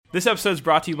This episode is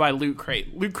brought to you by Loot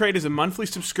Crate. Loot Crate is a monthly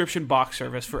subscription box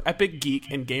service for epic geek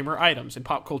and gamer items and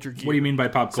pop culture gear. What do you mean by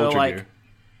pop culture gear?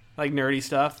 Like nerdy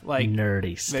stuff, like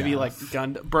nerdy stuff. Maybe like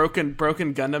broken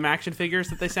Gundam action figures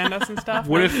that they send us and stuff.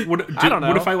 I don't know.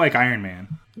 What if I like Iron Man?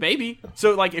 Maybe.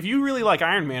 So like if you really like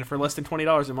Iron Man for less than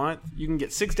 $20 a month, you can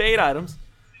get 6 to 8 items.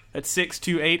 That's 6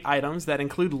 to 8 items that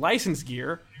include licensed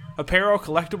gear, apparel,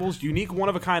 collectibles, unique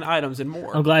one-of-a-kind items, and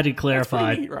more. I'm glad you clarified.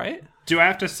 That's pretty neat, right? Do I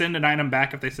have to send an item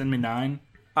back if they send me 9?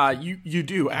 You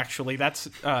do, actually. That's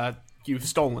you've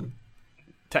stolen,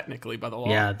 technically, by the law.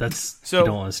 Yeah, that's so. You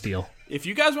don't want to steal. If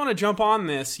you guys want to jump on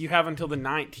this, you have until the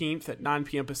 19th at 9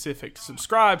 p.m. Pacific to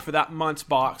subscribe for that month's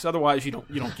box. Otherwise, you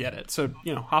don't get it. So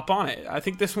hop on it. I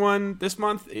think this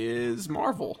month is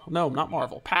Marvel. No, not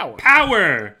Marvel. Power.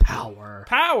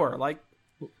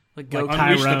 Like go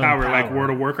unleash the power, like World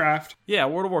of Warcraft. Yeah,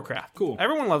 World of Warcraft. Cool.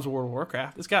 Everyone loves World of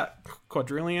Warcraft. It's got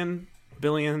quadrillion,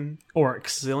 billion,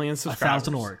 orcs, zillion subscribers.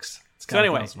 1,000 orcs. So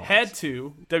anyway, head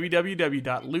to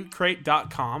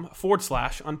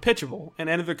www.lootcrate.com/unpitchable and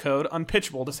enter the code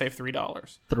unpitchable to save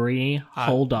 $3. $3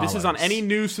 whole dollars. This is on any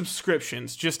new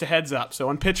subscriptions, just a heads up. So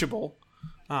unpitchable,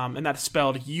 and that's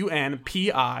spelled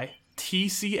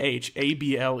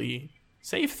UNPITCHABLE.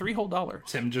 Save $3 whole.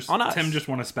 Tim just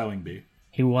won a spelling bee.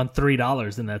 He won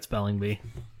 $3 in that spelling bee.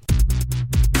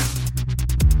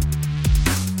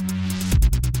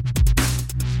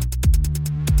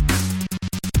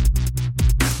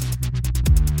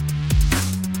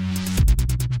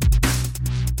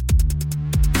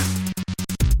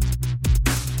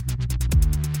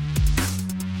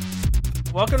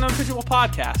 Welcome to Unpitchable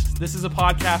Podcast. This is a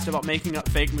podcast about making up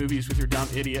fake movies with your dumb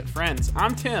idiot friends.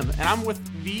 I'm Tim, and I'm with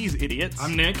these idiots.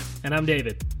 I'm Nick. And I'm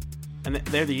David. And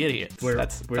they're the idiots.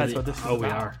 That's what this is about. We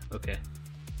are. Okay.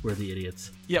 We're the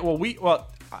idiots. Yeah, well,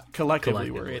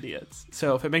 collectively we're idiots.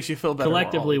 So if it makes you feel better,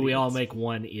 collectively we all make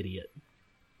one idiot.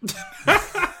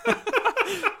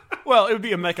 Well, it would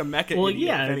be a mecha well, idiot,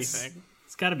 yeah, if anything.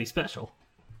 It's got to be special.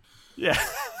 Yeah.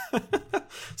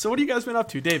 So what have you guys been up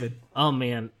to, David? Oh,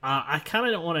 man. I kind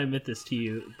of don't want to admit this to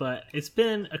you, but it's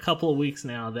been a couple of weeks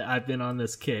now that I've been on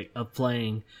this kick of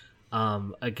playing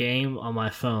a game on my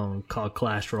phone called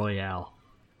Clash Royale.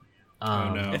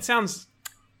 Oh, no. It sounds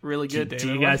really good, David.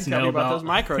 Do you guys know about those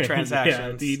microtransactions?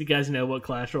 Yeah, do you guys know what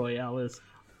Clash Royale is?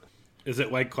 Is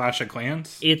it like Clash of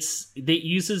Clans? It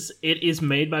is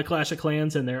made by Clash of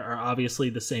Clans, and there are obviously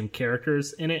the same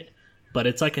characters in it, but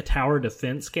it's like a tower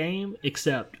defense game,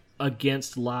 except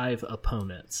against live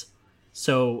opponents.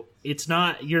 So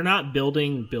you're not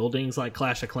building buildings like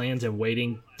Clash of Clans and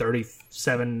waiting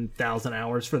 37,000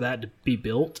 hours for that to be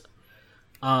built.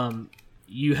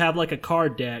 You have like a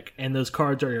card deck, and those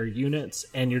cards are your units,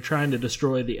 and you're trying to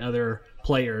destroy the other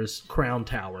players' crown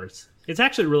towers. It's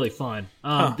actually really fun.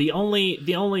 The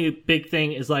only big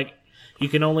thing is like you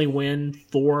can only win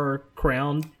 4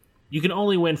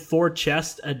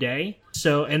 chests a day.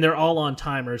 So, and they're all on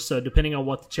timers. So depending on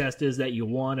what the chest is that you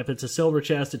won, if it's a silver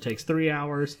chest, it takes 3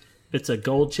 hours. If it's a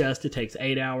gold chest, it takes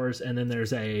 8 hours. And then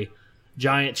there's a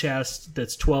giant chest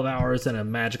that's 12 hours and a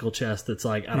magical chest that's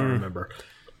like, I don't remember.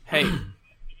 Hey,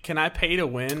 can I pay to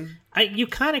win? You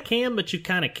kind of can, but you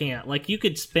kind of can't. Like, you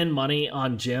could spend money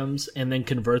on gems and then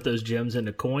convert those gems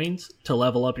into coins to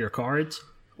level up your cards.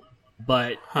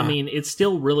 But, I mean, it's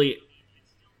still really...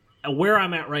 Where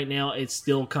I'm at right now, it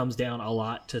still comes down a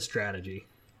lot to strategy.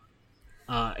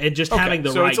 And just having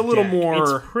the right it's a little deck.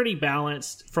 more... It's pretty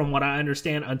balanced from what I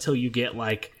understand until you get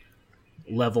like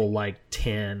level like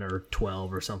 10 or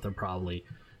 12 or something probably.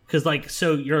 Because like,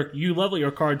 so you level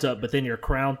your cards up, but then your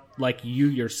crown, like you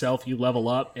yourself, you level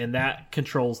up, and that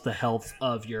controls the health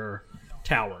of your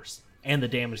towers and the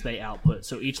damage they output.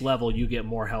 So each level you get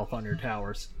more health on your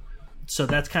towers. So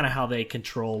that's kind of how they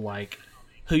control like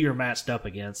who you're matched up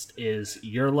against is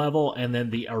your level and then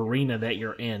the arena that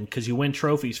you're in, because you win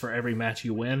trophies for every match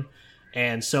you win,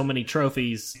 and so many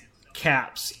trophies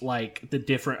caps like the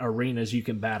different arenas you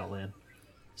can battle in.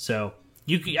 So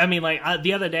the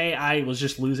other day I was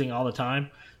just losing all the time,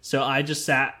 so I just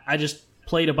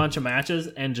played a bunch of matches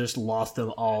and just lost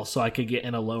them all so I could get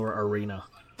in a lower arena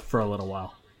for a little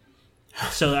while.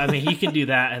 So I mean, you can do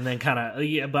that and then kind of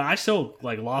but I still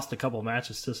like lost a couple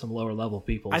matches to some lower level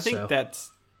people. I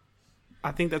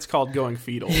think that's called going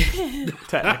fetal.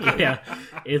 Technically, yeah,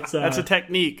 that's a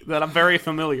technique that I'm very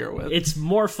familiar with. It's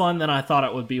more fun than I thought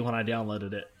it would be when I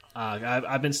downloaded it.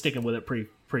 I've been sticking with it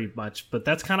pretty much, but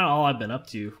that's kind of all I've been up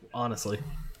to, honestly.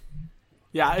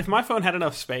 Yeah, if my phone had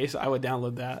enough space, I would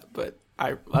download that. But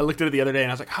I looked at it the other day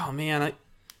and I was like, oh man, I've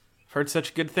heard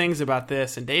such good things about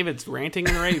this, and David's ranting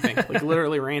and raving, like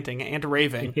literally ranting and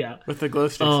raving, with the glow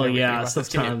sticks. Oh yeah,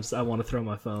 sometimes I want to throw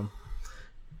my phone.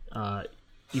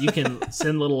 You can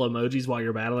send little emojis while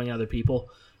you're battling other people.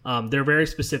 They're very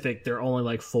specific. They're only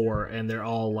like 4, and they're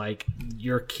all like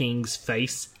your king's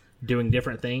face doing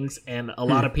different things. And a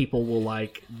lot of people will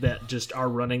like that just are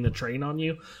running the train on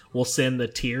you will send the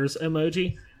tears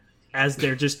emoji as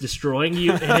they're just destroying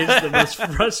you. And it's the most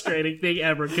frustrating thing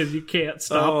ever because you can't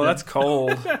stop them. That's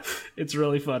cold. It's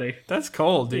really funny. That's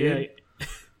cold, dude. Yeah.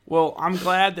 Well, I'm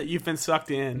glad that you've been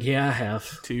sucked in. Yeah, I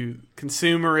have. To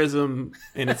consumerism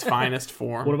in its finest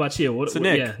form. What about you?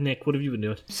 Nick. Yeah, Nick, what have you been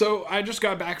doing? So I just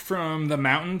got back from the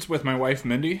mountains with my wife,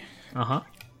 Mindy.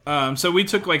 Uh-huh. So we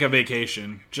took like a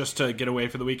vacation just to get away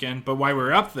for the weekend. But while we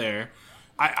were up there,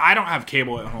 I don't have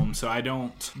cable at home, so I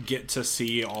don't get to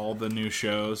see all the new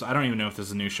shows. I don't even know if this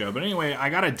is a new show. But anyway, I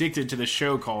got addicted to this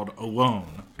show called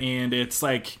Alone. And it's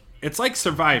like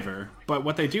Survivor, but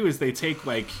what they do is they take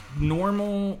like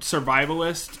normal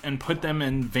survivalists and put them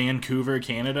in Vancouver,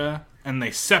 Canada, and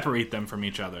they separate them from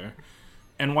each other.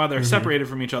 And while they're separated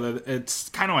from each other, it's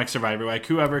kind of like Survivor. Like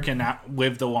whoever can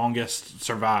live the longest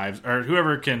survives, or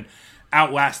whoever can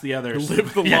outlast the others.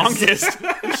 Live the longest.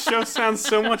 This show sounds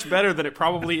so much better than it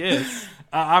probably is.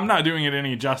 I'm not doing it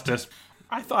any justice.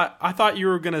 I thought you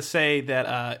were gonna say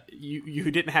that you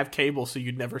didn't have cable, so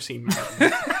you'd never seen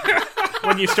Mountain.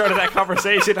 When you started that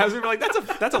conversation, I was like,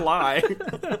 that's a lie.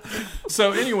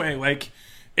 So anyway, like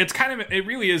it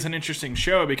really is an interesting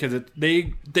show because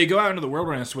they go out into the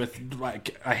wilderness with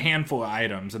like a handful of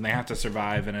items and they have to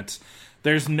survive, and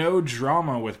there's no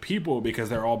drama with people because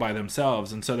they're all by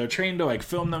themselves, and so they're trained to like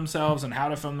film themselves and how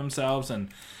to film themselves, and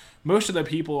most of the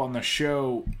people on the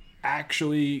show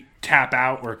actually tap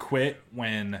out or quit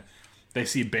when they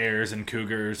see bears and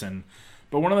cougars,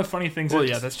 but one of the funny things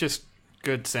that's just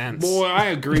good sense. Well, I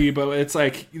agree, but it's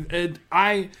like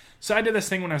I did this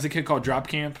thing when I was a kid called Drop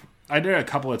Camp. I did it a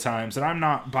couple of times, and I'm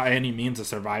not by any means a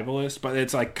survivalist, but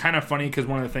it's like kind of funny because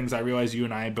one of the things I realize you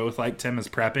and I both like, Tim, is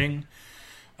prepping.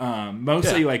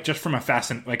 Mostly like just from a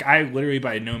like I literally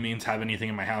by no means have anything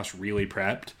in my house really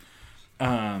prepped.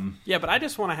 But I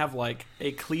just want to have like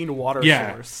a clean water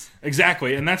source.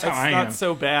 Exactly, and that's how I am. It's not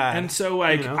so bad. And so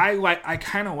like I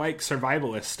kind of like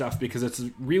survivalist stuff because it's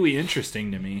really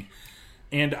interesting to me.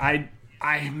 And I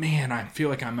feel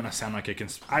like I'm going to sound like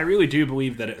I really do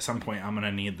believe that at some point I'm going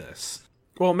to need this.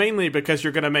 Well, mainly because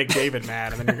you're going to make David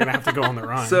mad, and then you're going to have to go on the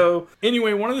run. So,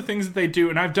 anyway, one of the things that they do,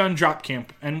 and I've done drop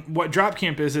camp, and what drop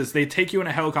camp is they take you in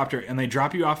a helicopter, and they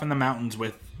drop you off in the mountains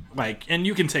with, like, and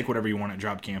you can take whatever you want at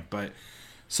drop camp, but,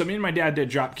 so me and my dad did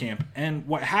drop camp, and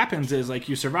what happens is, like,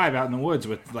 you survive out in the woods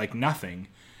with, like, nothing.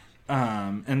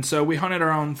 And so we hunted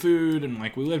our own food, and,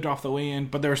 like, we lived off the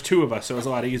land, but there was 2 of us, so it was a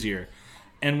lot easier.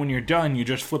 And when you're done, you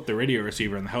just flip the radio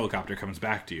receiver and the helicopter comes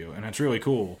back to you. And it's really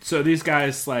cool. So these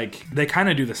guys, like, they kind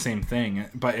of do the same thing,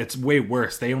 but it's way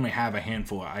worse. They only have a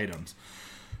handful of items.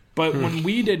 But when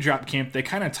we did drop camp, they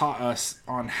kind of taught us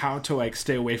on how to, like,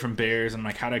 stay away from bears and,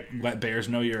 like, how to let bears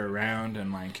know you're around.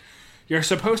 And, like, you're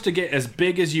supposed to get as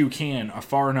big as you can,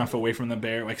 far enough away from the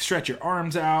bear. Like, stretch your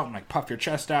arms out and, like, puff your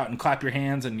chest out and clap your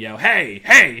hands and yell, hey,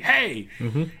 hey, hey.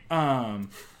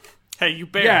 Hey, you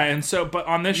bear. Yeah, and so, but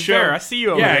on this show... Bear, I see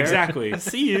you over there. Yeah, exactly. I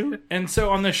see you. And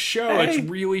so on this show, It's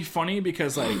really funny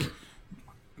because, like,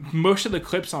 most of the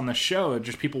clips on the show are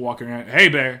just people walking around, hey,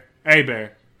 bear, hey,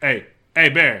 bear, hey, hey,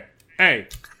 bear, hey,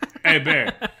 hey,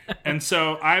 bear. And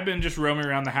so I've been just roaming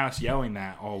around the house yelling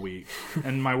that all week.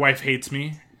 And my wife hates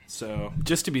me, so...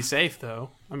 Just to be safe, though.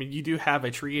 I mean, you do have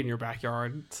a tree in your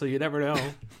backyard, so you never know.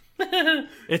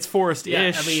 It's forest-ish.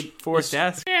 Yeah, I mean,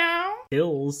 forest-esque.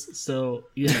 Hills, so,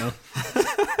 you know.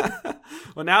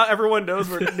 Well, now everyone knows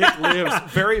where Nick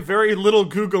lives. Very, very little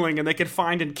Googling, and they can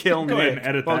find and kill Nick. Go ahead and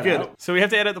edit that out. So we have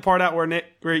to edit the part out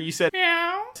where you said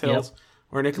meow. Hills,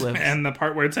 where Nick lives. And the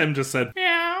part where Tim just said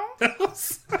meow.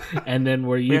 And then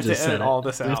where you just said all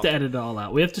this out. We have to edit it all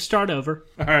out. We have to start over.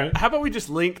 All right. How about we just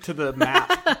link to the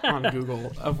map on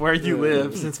Google of where you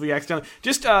live, since we accidentally...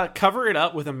 Just cover it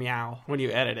up with a meow when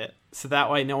you edit it, so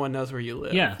that way no one knows where you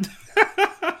live. Yeah.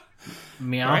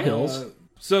 Meow Hills.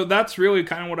 So that's really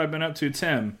kind of what I've been up to.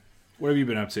 Tim, what have you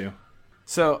been up to?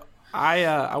 So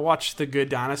I watched The Good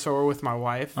Dinosaur with my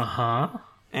wife. Uh-huh.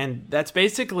 And that's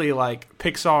basically like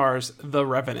Pixar's The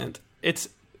Revenant. It's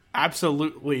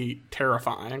absolutely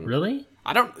terrifying. Really?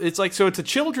 It's like, so it's a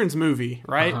children's movie,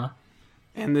 right? Uh-huh.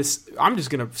 And I'm just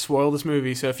going to spoil this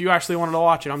movie. So if you actually wanted to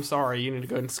watch it, I'm sorry. You need to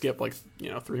go and skip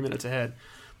 3 minutes ahead.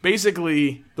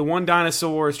 Basically, the one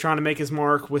dinosaur is trying to make his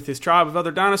mark with his tribe of other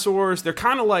dinosaurs. They're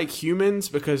kind of like humans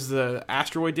because the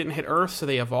asteroid didn't hit Earth, so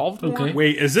they evolved more. Okay.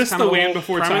 Wait, is this The Land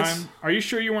Before premise. Time? Are you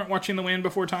sure you weren't watching The Land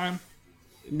Before Time?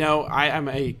 No, I am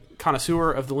a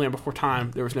connoisseur of The Land Before Time.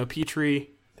 There was no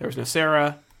Petrie. There was no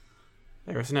Sarah.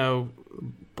 There was no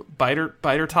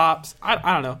biter tops. I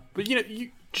don't know, but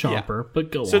Chomper. Yeah.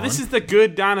 But go on. So this is the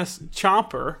good dinosaur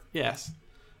Chomper. Yes,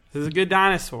 this is a good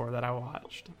dinosaur that I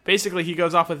watched. Basically, he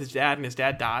goes off with his dad, and his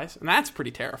dad dies, and that's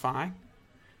pretty terrifying.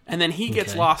 And then he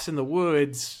gets lost in the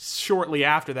woods shortly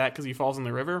after that because he falls in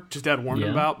the river, which his dad warned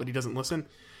him about, but he doesn't listen.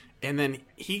 And then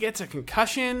he gets a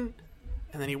concussion,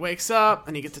 and then he wakes up,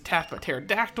 and he gets attacked by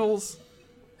pterodactyls.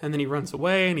 And then he runs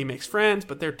away, and he makes friends,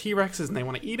 but they're T-Rexes, and they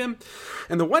want to eat him.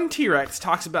 And the one T-Rex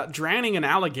talks about drowning an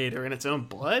alligator in its own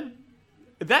blood.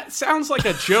 That sounds like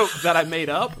a joke that I made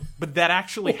up, but that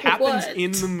actually happens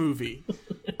in the movie.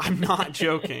 I'm not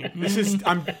joking.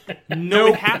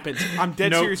 It happens. I'm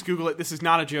dead serious. Google it. This is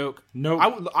not a joke. No,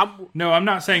 I'm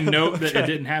not saying no that it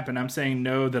didn't happen. I'm saying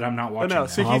no that I'm not watching. No,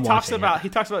 so he talks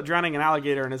about drowning an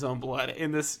alligator in his own blood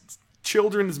in this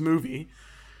children's movie.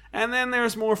 And then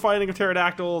there's more fighting of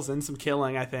pterodactyls and some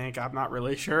killing, I think. I'm not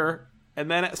really sure. And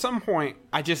then at some point,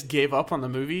 I just gave up on the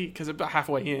movie because about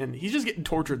halfway in, he's just getting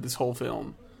tortured this whole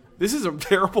film. This is a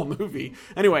terrible movie.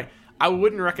 Anyway, I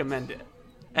wouldn't recommend it.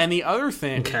 And the other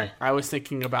thing I was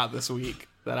thinking about this week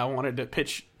that I wanted to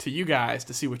pitch to you guys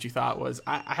to see what you thought was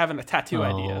I have a tattoo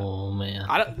idea. Oh, man.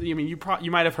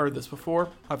 You might have heard this before.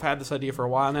 I've had this idea for a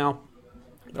while now.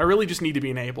 I really just need to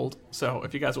be enabled. So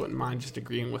if you guys wouldn't mind just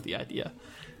agreeing with the idea.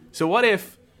 So what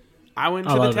if I went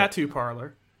to the tattoo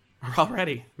parlor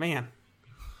already? Man.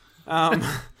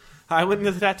 I went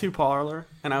into the tattoo parlor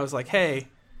and I was like, hey,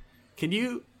 can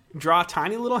you draw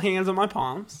tiny little hands on my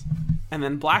palms and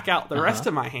then black out the rest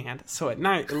of my hand so at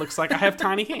night it looks like I have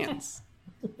tiny hands?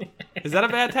 Is that a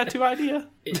bad tattoo idea?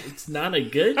 It's not a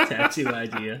good tattoo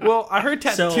idea. Well, I heard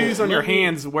tattoos on your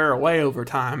hands wear away over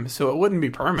time, so it wouldn't be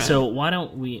permanent. So why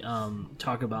don't we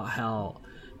talk about how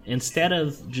instead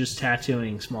of just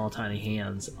tattooing small tiny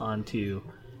hands onto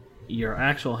your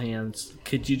actual hands,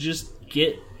 could you just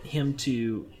get him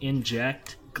to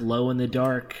inject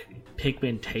glow-in-the-dark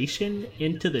pigmentation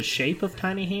into the shape of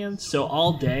tiny hands? So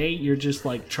all day you're just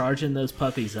like charging those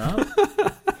puppies up.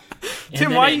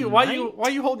 Tim, why you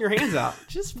holding your hands out?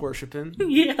 Just worshiping.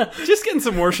 Yeah. Just getting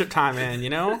some worship time in,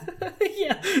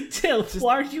 Yeah. Tim,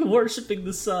 why are you worshiping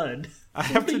the sun? I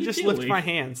have to just lift my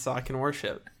hands so I can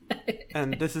worship.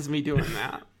 And this is me doing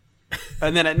that.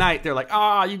 And then at night they're like,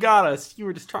 you got us. You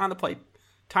were just trying to play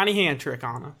tiny hand trick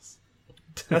on us.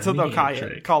 That's what they'll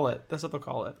call it. That's what they'll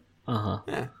call it.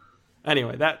 Yeah.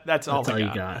 Anyway, that's all I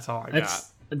got. That's all I got.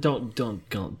 Don't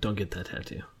get that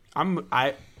tattoo.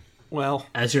 Well,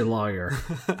 as your lawyer,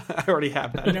 I already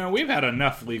have that. We've had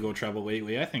enough legal trouble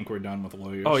lately. I think we're done with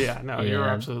lawyers. Oh yeah, no, you're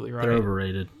absolutely right. They're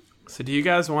overrated. So, do you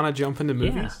guys want to jump into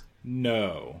movies? Yeah.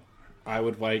 No, I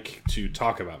would like to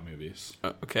talk about movies.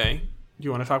 Okay.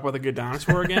 You want to talk about The Good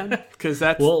Dinosaur again? Because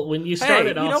that's when you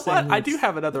started off. You know what? I do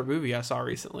have another movie I saw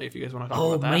recently. If you guys want to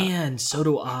talk about that. Oh man, so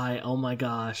do I. Oh my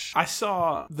gosh, I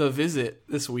saw The Visit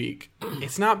this week.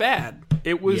 It's not bad.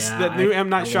 It was the new M.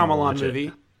 Night Shyamalan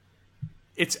movie.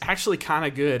 It's actually kind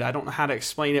of good. I don't know how to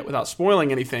explain it without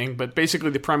spoiling anything, but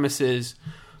basically the premise is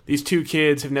these two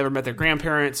kids have never met their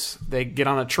grandparents. They get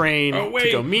on a train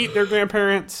to go meet their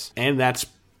grandparents, and that's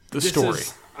the story.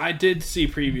 I did see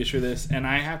previews for this, and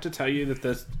I have to tell you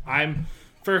that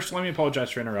first, let me apologize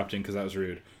for interrupting because that was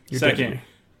rude. Second,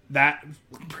 that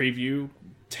preview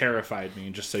terrified me,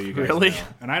 just so you guys know.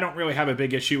 And I don't really have a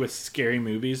big issue with scary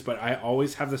movies, but I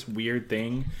always have this weird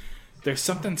thing. There's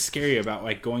something scary about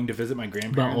like going to visit my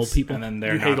grandparents, about old people, and then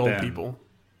they're not them. Old people.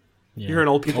 Yeah. You're an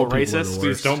old people racist.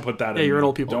 Please don't put that. You're an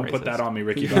old people. Don't racist. Put that on me,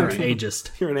 Ricky. You're an ageist.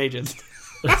 You're an ageist.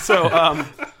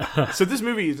 So this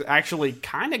movie is actually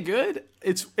kind of good.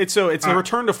 It's a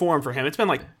return to form for him. It's been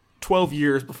like 12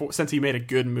 years since he made a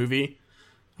good movie.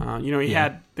 He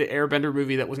had the Airbender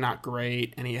movie that was not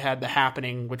great, and he had The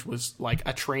Happening, which was like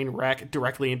a train wreck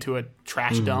directly into a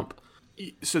trash dump.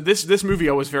 So this movie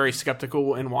I was very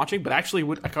skeptical in watching, but actually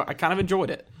I kind of enjoyed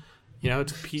it.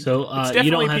 It's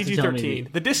definitely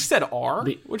PG-13. The disc said R,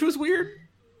 which was weird,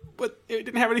 but it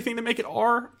didn't have anything to make it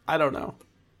R. I don't know.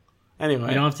 Anyway,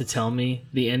 you don't have to tell me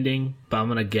the ending, but I'm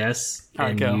gonna guess,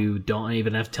 and you don't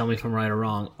even have to tell me if I'm right or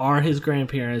wrong. Are his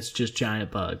grandparents just giant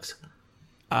bugs?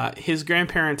 His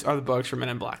grandparents are the bugs from Men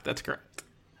in Black. That's correct.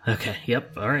 Okay.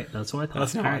 Yep. All right. That's what I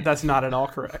thought. That's not at all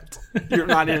correct. You're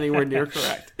not anywhere near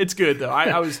correct. It's good though.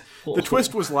 The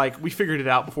twist was like we figured it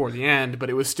out before the end,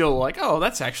 but it was still like, oh,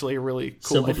 that's actually a really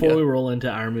cool So before we roll into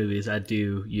our movies,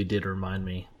 you did remind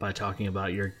me by talking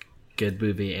about your good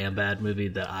movie and bad movie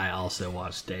that I also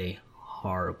watched a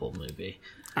horrible movie.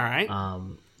 All right.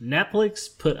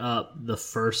 Netflix put up the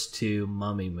first two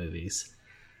Mummy movies.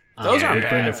 Those aren't with bad.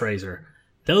 Brendan Fraser.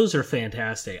 Those are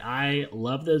fantastic. I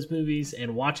love those movies,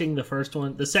 and watching the first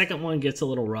one, the second one gets a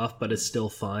little rough, but it's still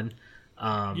fun.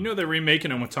 They're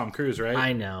remaking them with Tom Cruise, right?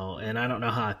 I know, and I don't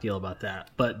know how I feel about that.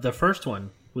 But the first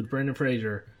one with Brendan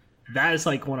Fraser, that is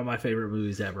like one of my favorite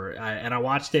movies ever. I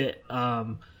watched it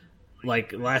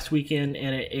like last weekend,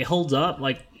 and it holds up.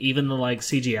 Like even the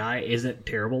CGI isn't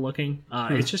terrible looking.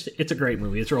 It's a great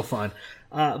movie. It's real fun.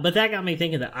 But that got me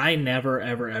thinking that I never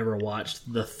ever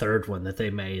watched the third one that they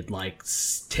made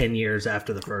 10 years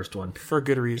after the first one For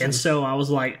good reason. And so I was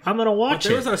like, I'm gonna watch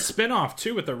there was a spin-off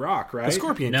too with The Rock, right? The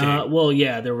Scorpion King. Well,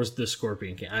 yeah, there was the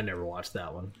Scorpion King. I never watched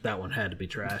that one. That one had to be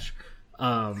trash.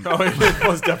 It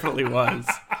was definitely was.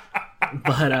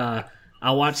 But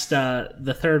I watched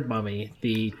the third Mummy,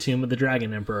 the Tomb of the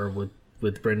Dragon Emperor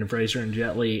with Brendan Fraser and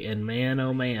Jet Li, and man,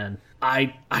 oh man,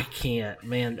 I can't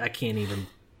even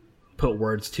put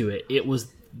words to it. It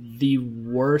was the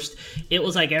worst. It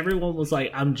was like everyone was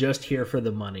like, I'm just here for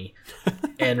the money.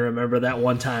 And remember that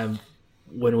one time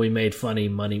when we made funny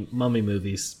mummy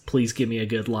movies, please give me a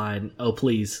good line. Oh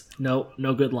please, no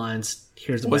good lines.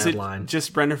 Here's a bad line.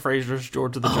 Just Brendan Fraser's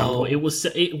George of the Jungle? It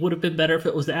would have been better if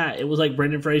it was that. It was like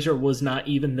Brendan Fraser was not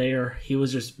even there. He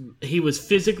was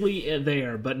physically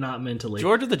there, but not mentally.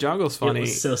 George of the Jungle's funny. It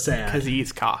was so sad because he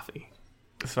eats coffee.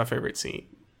 That's my favorite scene.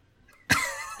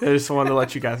 I just wanted to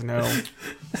let you guys know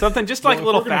something, just like a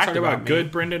little fact talk about me. Good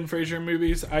Brendan Fraser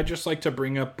movies. I just like to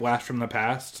bring up Blast from the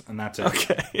Past, and that's it.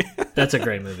 Okay, that's a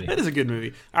great movie. That is a good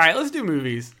movie. All right, let's do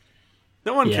movies.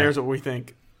 No one cares what we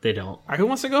think. They don't. All right, who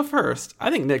wants to go first?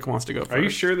 I think Nick wants to go first. Are you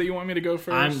sure that you want me to go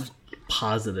first? I'm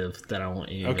positive that I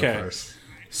want you to go first.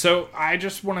 So I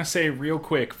just want to say real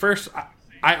quick. First,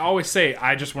 I always say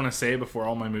I just want to say before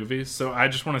all my movies. So I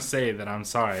just want to say that I'm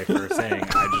sorry for saying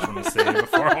I just want to say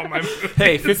before all my movies.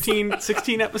 Hey,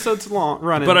 16 episodes long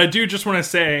running. But I do just want to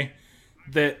say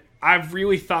that I've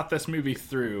really thought this movie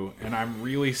through, and I'm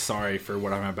really sorry for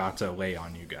what I'm about to lay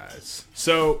on you guys.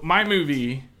 So my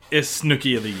movie is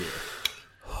Snooki of the Year.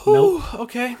 Nope.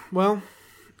 Okay, well.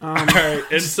 All right,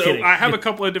 and so kidding. I have a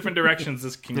couple of different directions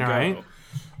this can go. Right.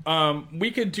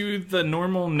 We could do the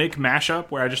normal Nick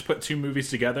mashup where I just put two movies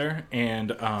together,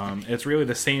 and it's really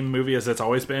the same movie as it's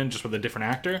always been, just with a different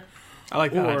actor. I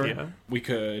like that idea. We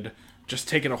could just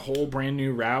take it a whole brand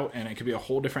new route, and it could be a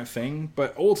whole different thing.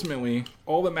 But ultimately,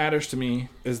 all that matters to me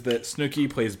is that Snooki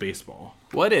plays baseball.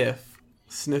 What if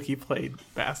Snooki played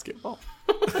basketball?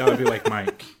 That would be like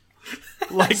Mike.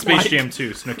 Like Space Mike. Jam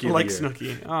 2, Snooki of the Year. Like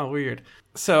Snooki. Oh, weird.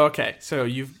 So, okay. So,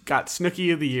 you've got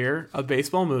Snooki of the Year, a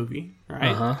baseball movie,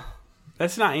 right? Uh-huh.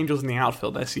 That's not Angels in the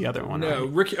Outfield. That's the other one, No,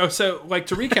 right? Rookie. Oh, so, like,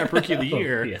 to recap Rookie of the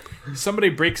Year, somebody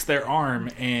breaks their arm,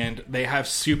 and they have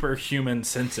superhuman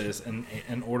senses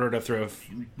in order to throw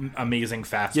amazing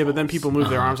fastballs. Yeah, but then people move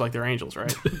their arms like they're angels,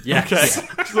 right? Yeah. Okay.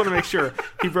 Just want to make sure.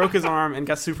 He broke his arm and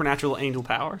got supernatural angel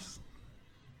powers.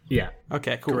 Yeah.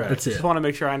 Okay, cool. Correct. That's it. Just want to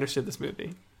make sure I understood this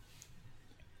movie.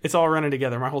 It's all running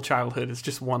together. My whole childhood is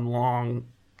just one long,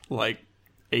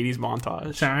 80s montage.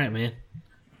 It's all right, man.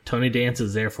 Tony Dance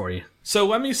is there for you. So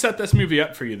let me set this movie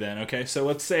up for you then, okay? So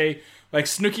let's say,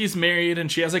 Snooki's married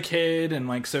and she has a kid,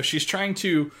 and, so she's trying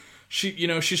to,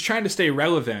 she's trying to stay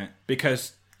relevant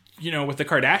because, with the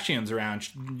Kardashians around,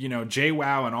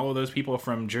 JWoww and all of those people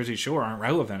from Jersey Shore aren't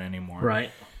relevant anymore.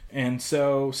 Right. And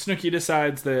so Snooki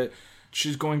decides that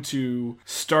she's going to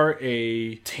start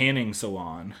a tanning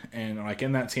salon. And,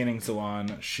 in that tanning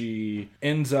salon, she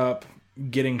ends up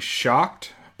getting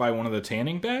shocked by one of the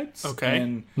tanning beds. Okay.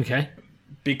 And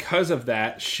because of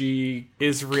that, she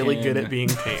is really good at being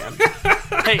tan.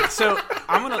 Hey, so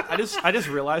I just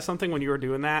realized something when you were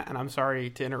doing that, and I'm sorry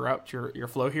to interrupt your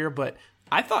flow here, but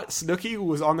I thought Snooki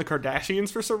was on the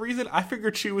Kardashians for some reason. I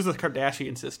figured she was a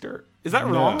Kardashian sister. Is that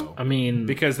wrong? I mean,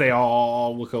 because they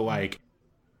all look alike.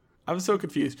 I'm so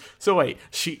confused. So wait,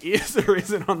 she is or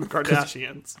isn't on the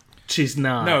Kardashians? She's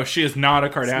not. No, she is not a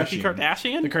Kardashian. Snooki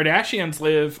Kardashian? The Kardashians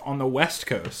live on the West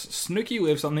Coast. Snooki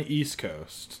lives on the East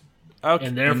Coast. Okay.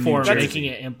 And therefore making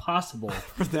it impossible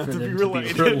for them to be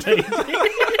related.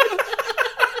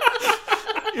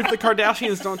 If the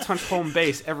Kardashians don't touch home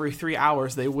base every 3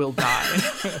 hours, they will die.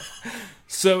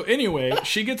 So anyway,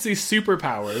 she gets these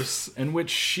superpowers in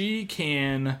which she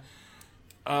can...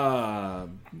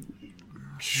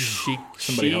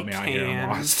 Somebody help me out here, I'm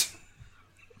lost.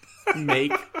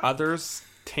 Make others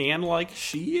tan like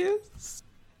she is?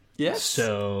 Yes.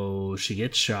 So she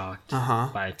gets shocked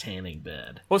by a tanning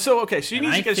bed. Well, so, okay, she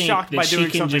needs to get shocked by doing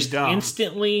something just dumb.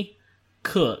 Instantly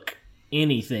cook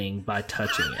anything by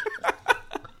touching it.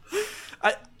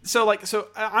 So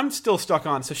I'm still stuck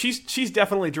on. So she's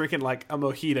definitely drinking a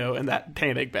mojito in that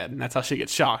tanning bed, and that's how she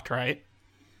gets shocked, right?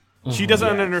 She doesn't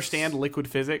understand liquid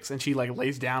physics, and she like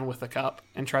lays down with the cup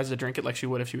and tries to drink it like she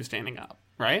would if she was standing up.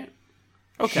 Right?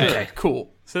 Okay, Sure.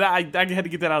 cool. So that I had to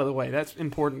get that out of the way. That's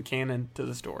important canon to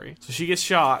the story. So she gets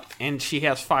shot, and she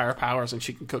has fire powers, and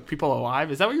she can cook people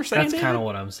alive. Is that what you're saying? That's David? kind of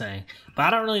what I'm saying. But I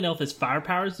don't really know if it's fire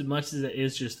powers as much as it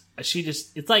is just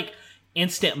it's like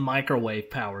instant microwave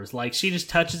powers. Like she just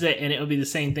touches it, and it would be the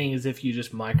same thing as if you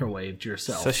just microwaved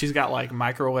yourself. So she's got like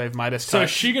microwave Midas So touch.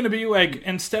 is she going to be like,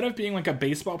 instead of being like a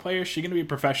baseball player, is she going to be a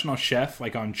professional chef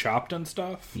like on Chopped and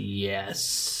stuff?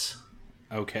 Yes.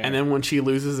 Okay. And then when she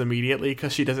loses immediately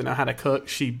because she doesn't know how to cook,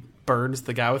 she burns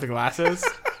the guy with the glasses.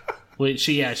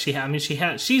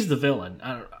 She's the villain.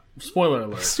 Spoiler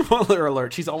alert. Spoiler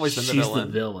alert, she's always been the She's villain.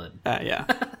 the villain. Yeah.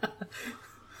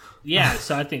 Yeah,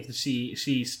 so I think that she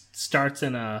starts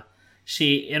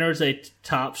she enters a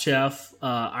Top Chef,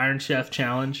 Iron Chef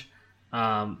challenge.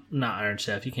 Not Iron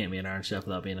Chef. You can't be an Iron Chef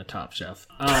without being a Top Chef.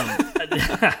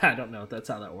 I don't know if that's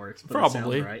how that works, but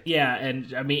Probably. it sounds right. Yeah,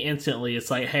 and I mean instantly it's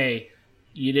like, hey,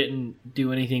 you didn't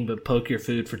do anything but poke your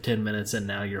food for 10 minutes, and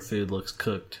now your food looks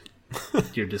cooked.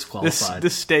 You're disqualified.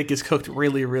 This steak is cooked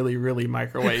really, really, really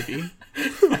microwavy.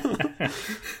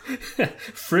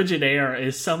 Frigidaire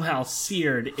is somehow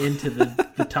seared into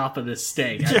the top of this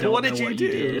steak. I don't what know did you what do?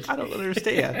 you did. I don't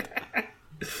understand.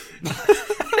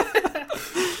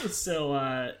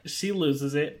 So she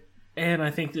loses it, and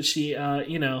I think that she,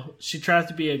 she tries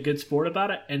to be a good sport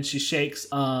about it, and she shakes,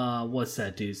 what's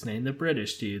that dude's name? The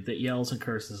British dude that yells and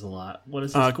curses a lot. What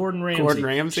is this? Gordon Ramsay. Gordon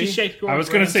Ramsay? She shakes Gordon I was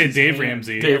going to say Ramsay's Dave hand.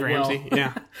 Ramsey. Dave Well, Ramsey,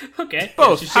 yeah. Okay.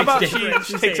 Both. She How shakes about Dave she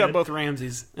Ramsay's takes up hand. both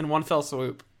Ramses in one fell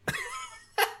swoop?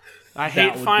 I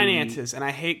hate would finances and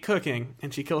I hate cooking,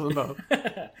 and she kills them both.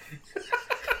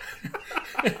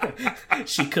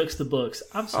 She cooks the books.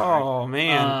 I'm sorry. Oh,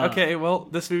 man. Okay, well,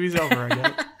 this movie's over,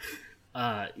 I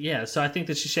guess. Yeah, so I think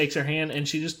that she shakes her hand, and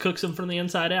she just cooks them from the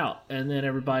inside out, and then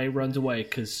everybody runs away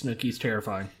because Snooki's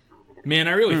terrifying. Man,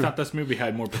 I really thought this movie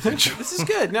had more potential. This is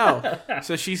good. No.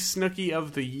 So she's Snooki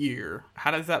of the Year.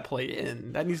 How does that play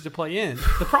in? That needs to play in.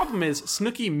 The problem is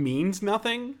Snooki means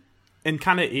nothing and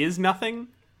kind of is nothing.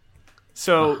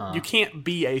 So you can't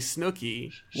be a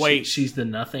Snooki. Wait, She's the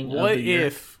nothing what of the year.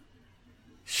 if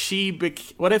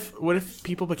what if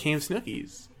people became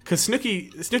Snookies? Because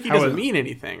Snooki doesn't mean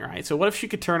anything, right? So what if she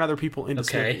could turn other people into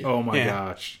Okay. Snooki? Oh my Yeah.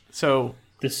 gosh. So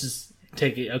This is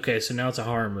okay, so now it's a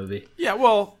horror movie. yeah,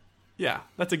 well, yeah,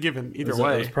 that's a given either It was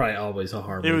way. probably always a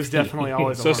horror movie. It was definitely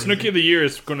always a So horror Snooki movie. of the Year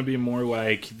is going to be more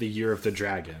like the Year of the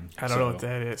Dragon. I don't know what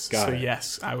that is. Got So it.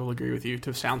 yes, I will agree with you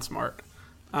to sound smart.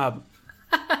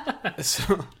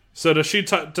 So, So does she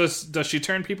does she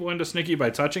turn people into Snooki by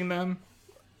touching them?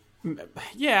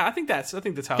 yeah, I think that's how I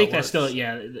think it that's works. still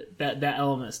that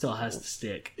element still has to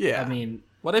stick. Yeah. I mean,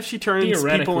 What if she turns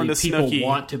theoretically, people into Snooki?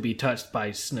 want to be touched by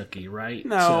Snooki, right?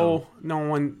 No, So, no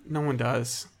one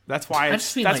does. That's why I it's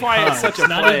just mean that's like why it's hugs, such a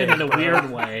not plague. even in a bro. weird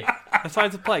way. That's why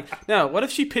it's a plague. No, what if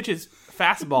she pitches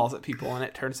fastballs at people and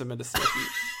it turns them into Snooki?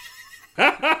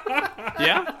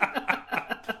 Yeah.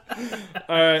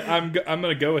 All right, I'm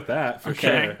gonna go with that for Okay.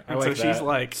 sure. I And like so that. she's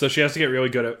like- so she has to get really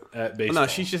good at baseball. No,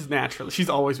 she's just naturally. She's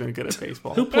always been good at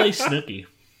baseball. Who plays Snooki?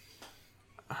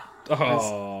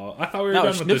 Oh, I thought we were No,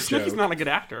 done with this Snooki's joke. not a good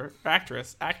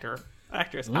actress. I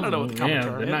don't know what the commentary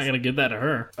Yeah, they're not is. going to give that to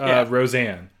her. Yeah.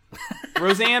 Roseanne.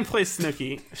 Roseanne plays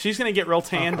Snooki. She's going to get real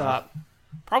tanned up,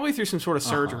 probably through some sort of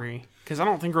surgery, because I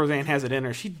don't think Roseanne has it in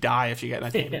her. She'd die if she got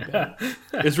that tanned up.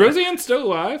 Is Roseanne still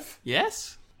alive?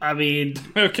 Yes. I mean,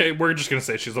 Okay, we're just gonna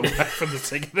say she's alive for the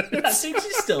sake of I this. think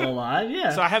she's still alive.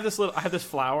 Yeah. So I have this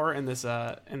flower in this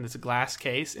glass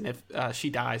case, and if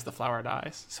she dies, the flower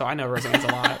dies. So I know Roseanne's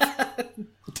alive.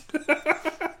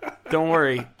 Don't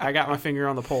worry, I got my finger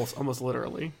on the pulse, almost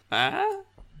literally.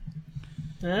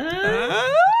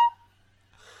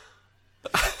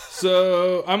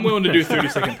 So I'm willing to do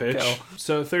 30-second pitch. Go.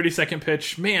 So 30-second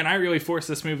pitch. Man, I really forced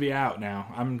this movie out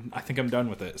now. I think I'm done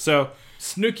with it. So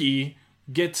Snooki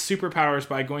gets superpowers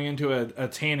by going into a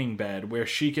tanning bed where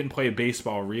she can play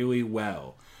baseball really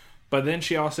well. But then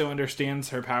she also understands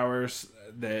her powers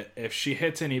that if she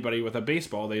hits anybody with a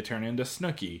baseball, they turn into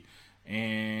Snooki.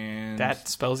 And That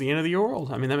spells the end of the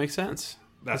world. I mean, that makes sense.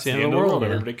 that's the end of the world. yeah.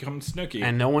 Everybody becomes Snooki.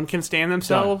 And no one can stand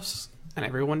themselves, and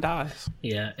everyone dies.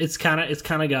 Yeah, it's kind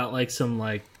of got like some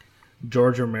like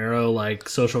George Romero like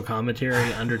social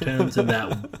commentary undertones in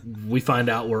that we find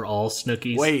out we're all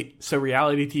Snookies. Wait, so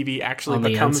reality TV actually On the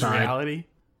becomes inside. reality?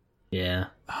 Yeah.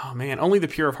 Oh man, only the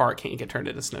pure of heart can't get turned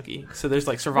into Snooki. So there's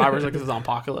like survivors like this is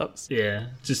Apocalypse. Yeah.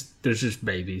 There's just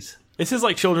babies. This is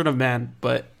like Children of Men,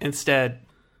 but instead,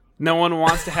 no one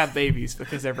wants to have babies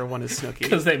because everyone is Snooki.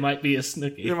 Because they might be a They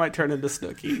Snooki. might turn into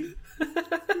Snooki.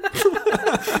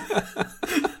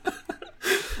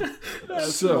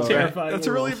 So Terrifying. That's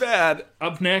really bad.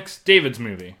 up next, David's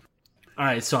movie. All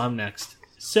right, so I'm next.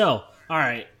 So, all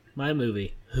right, my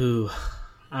movie.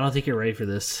 I don't think you're ready for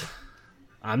this.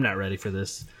 I'm not ready for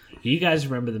this. Do you guys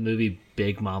remember the movie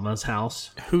Big Mama's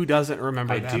House? Who doesn't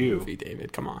remember that do. movie,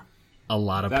 David? Come on. A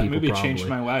lot of That people movie probably. changed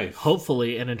my life.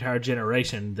 Hopefully, an entire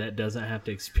generation that doesn't have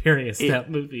to experience that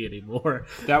movie anymore.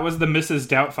 That was the Mrs.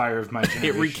 Doubtfire of my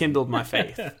generation. It rekindled my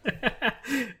faith.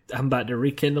 I'm about to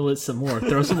rekindle it some more.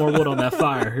 Throw some more wood on that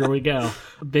fire. Here we go.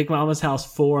 Big Mama's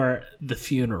House 4, The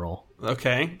Funeral.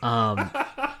 Okay.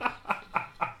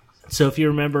 So if you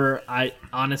remember, I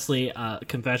honestly,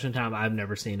 confession time, I've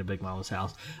never seen a Big Mama's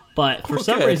House. But for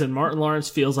some Okay. reason, Martin Lawrence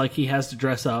feels like he has to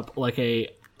dress up like a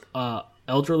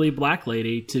elderly black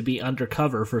lady to be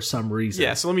undercover for some reason.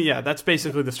 Yeah, so that's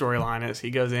basically the storyline is he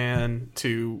goes in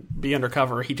to be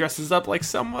undercover. He dresses up like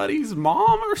somebody's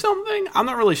mom or something. I'm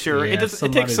not really sure. Yeah, It takes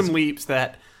somebody's some leaps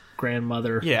that,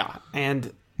 Grandmother. yeah,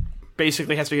 and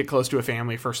basically has to get close to a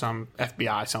family for some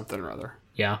FBI something or other.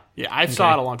 Yeah. Yeah, I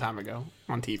saw it a long time ago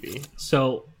on TV.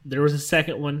 So there was a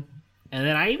second one. And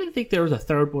then I even think there was a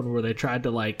third one where they tried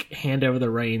to like hand over the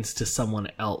reins to someone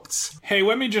else. Hey,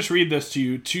 let me just read this to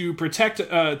you. To protect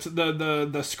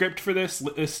the script for this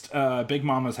list, Big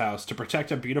Mama's House, to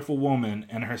protect a beautiful woman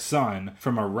and her son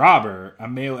from a robber, a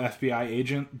male FBI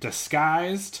agent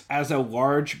disguised as a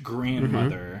large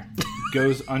grandmother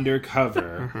goes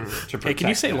undercover to protect Hey, can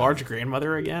you say them. large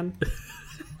grandmother again?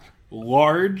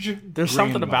 Large There's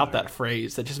something about grandmother. that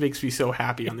phrase that just makes me so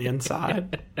happy on the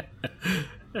inside.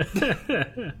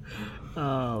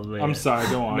 Oh, man. I'm sorry,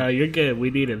 go on. No, you're good.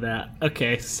 We needed that.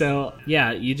 Okay, so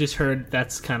yeah, you just heard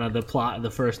that's kind of the plot of the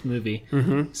first movie.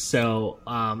 Mm-hmm. So,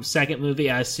 second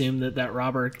movie, I assume that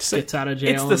robber gets out of jail.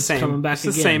 It's the and is same. Coming back It's the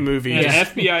again. same movie. An Yeah.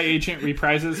 FBI agent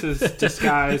reprises his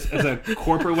disguise as a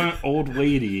corpulent old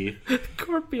lady.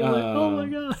 Corpulent. Oh my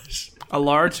gosh. A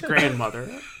large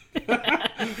grandmother.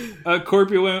 A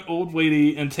corpulent old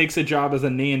lady and takes a job as a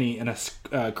nanny in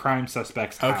a crime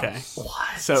suspect's house. Okay.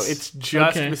 What? So it's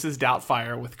just Okay. Mrs.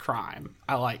 Doubtfire with crime.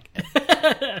 I like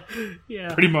it.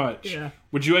 Yeah. Pretty much. Yeah.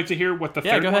 Would you like to hear what the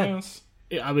Yeah, third go one ahead. is?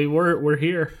 I mean, we're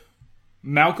here.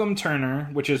 Malcolm Turner,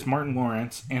 which is Martin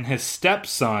Lawrence, and his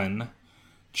stepson,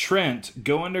 Trent,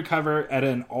 go undercover at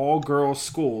an all-girls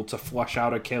school to flush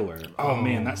out a killer. Oh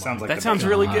man, that sounds like That the sounds best.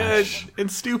 really good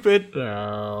and stupid.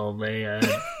 Oh man.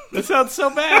 That sounds so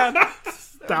bad.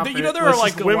 Stop You know it. there Let's are just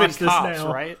like go women watch this cops,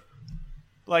 now. right?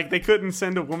 Like they couldn't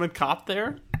send a woman cop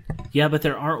there. Yeah, but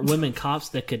there aren't women cops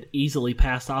that could easily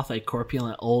pass off a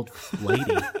corpulent old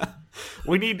lady.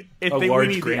 We need A we large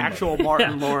need the grandmother. actual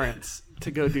Martin Lawrence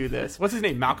to go do this. What's his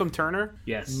name? Malcolm Turner.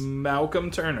 Yes. Malcolm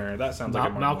Turner. That sounds like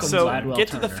a Malcolm So Gladwell get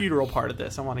to the Turner. funeral part of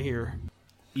this. I want to hear.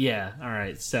 Yeah, all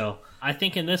right. So I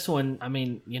think in this one, I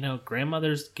mean,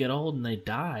 grandmothers get old and they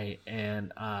die,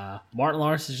 and Martin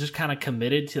Lawrence is just kind of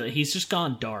committed to it. He's just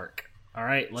gone dark. All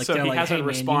right, like So they're he like, hasn't hey, man,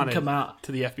 responded you can come out.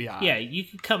 to the FBI. Yeah, you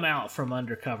can come out from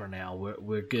undercover now.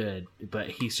 We're good, but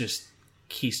he's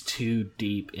too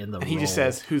deep in the. And he just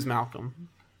role. says, "Who's Malcolm?"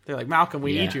 They're like, "Malcolm,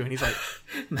 we Yeah. need you." And he's like,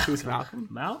 "Who's Malcolm?"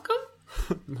 Malcolm.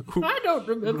 I don't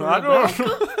remember. I don't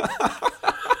Malcolm.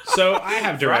 So I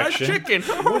have Fried direction. chicken.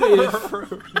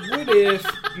 What if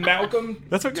Malcolm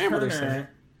That's what grandmother said. Turner?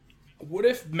 What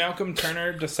if Malcolm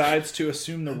Turner decides to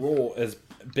assume the role as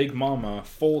Big Mama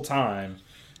full time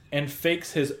and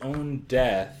fakes his own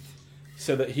death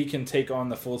so that he can take on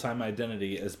the full time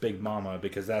identity as Big Mama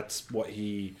because that's what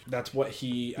he What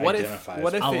if- identifies.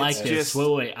 what if with. I like It's this. just-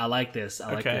 Wait, I like this.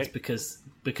 I like Okay. this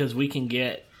because we can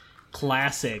get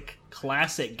classic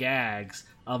gags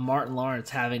of Martin Lawrence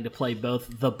having to play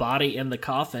both the body in the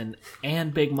coffin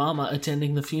and Big Mama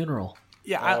attending the funeral.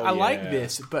 Yeah, Oh, I like yeah.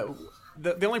 this, but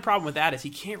the only problem with that is he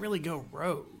can't really go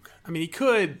rogue. I mean, he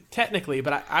could technically,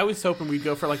 but I was hoping we'd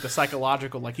go for like the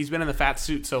psychological. Like he's been in the fat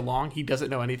suit so long, he doesn't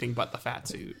know anything but the fat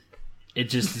suit. It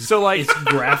just So, like- it's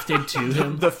grafted to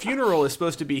him. The funeral is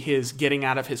supposed to be his getting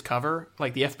out of his cover.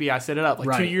 Like the FBI set it up. Like 2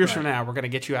 Right, years right. from now, we're going to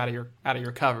get you out of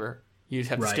your cover. You just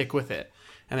have to Right. stick with it.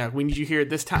 And they're like, we need you here at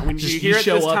this time. We need Just you here at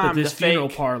show this up time at this to funeral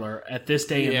fake. parlor at this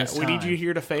day and Yeah, this we time. need you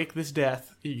here to fake this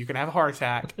death. You can have a heart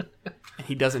attack. And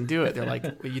he doesn't do it. They're like,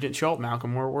 well, you didn't show up,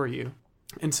 Malcolm. Where were you?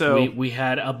 And so We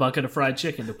had a bucket of fried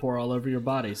chicken to pour all over your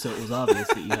body, so it was obvious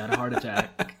that you had a heart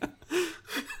attack.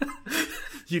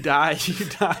 you died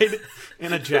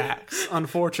in a Jax,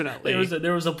 unfortunately.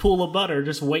 There was a pool of butter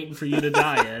just waiting for you to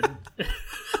die in.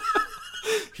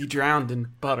 He drowned in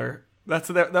butter. That's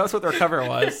what their cover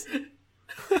was.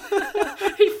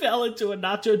 He fell into a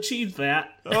nacho cheese vat.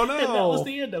 Oh, no. And that was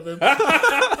the end of him.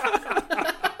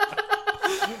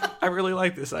 I really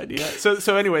like this idea.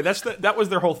 So anyway, that was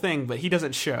their whole thing, but he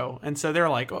doesn't show, and so they're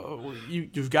like, "Oh,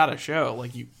 you've got to show.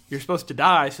 Like you're supposed to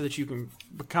die so that you can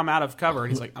come out of cover."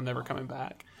 And he's like, "I'm never coming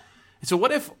back." And so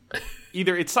what if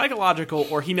either it's psychological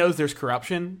or he knows there's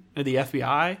corruption in the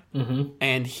FBI,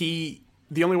 and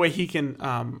the only way he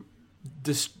can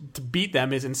to beat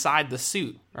them is inside the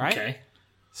suit, right? Okay.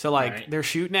 So they're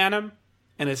shooting at him.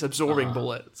 And it's absorbing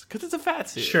bullets because it's a fat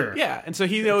suit. Sure. Yeah, and so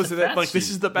he knows that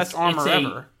this is the best armor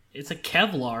ever. It's a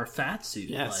Kevlar fat suit.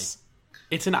 Yes,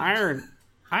 it's an iron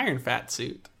fat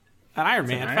suit, an Iron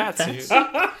Man fat suit.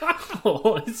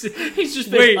 He's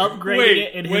just been upgrading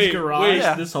it in his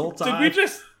garage this whole time. Did we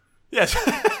just? Yes,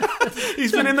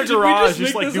 he's been in the garage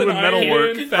just like doing metal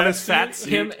work on his fat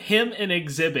suit. Him and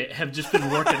Exhibit have just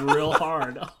been working real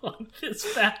hard on his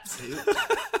fat suit.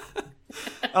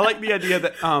 I like the idea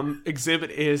that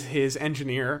Exhibit is his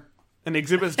engineer, and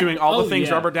Exhibit's doing all the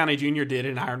things Robert Downey Jr. did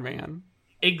in Iron Man.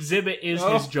 Exhibit is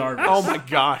his Jarvis. Oh my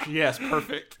gosh, yes,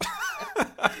 perfect.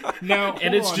 Now,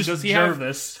 and it's just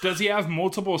Jarvis. Does he have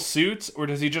multiple suits, or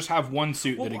does he just have one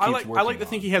suit that he keeps working on? I like to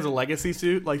think he has a legacy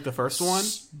suit, like the first one.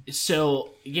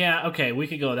 So, yeah, okay, we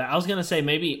could go with that. I was going to say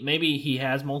maybe he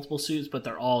has multiple suits, but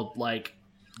they're all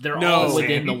all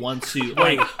within the one suit.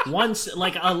 Like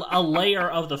a layer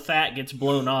of the fat gets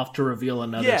blown off to reveal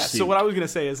another suit. Yeah, so what I was gonna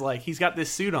say is he's got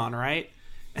this suit on, right?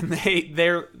 And he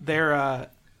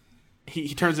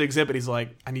turns to Exhibit, he's like,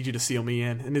 I need you to seal me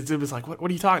in. And Exhibit's like, what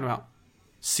are you talking about?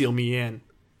 Seal me in.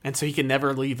 And so he can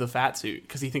never leave the fat suit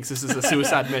because he thinks this is a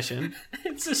suicide mission.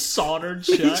 It's just soldered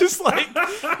shut. He's just like,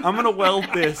 I'm going to weld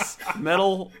this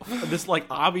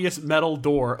obvious metal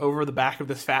door over the back of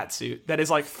this fat suit that is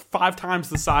 5 times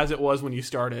the size it was when you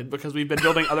started because we've been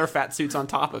building other fat suits on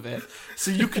top of it.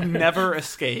 So you can never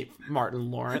escape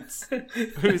Martin Lawrence,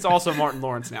 who's also Martin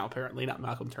Lawrence now, apparently, not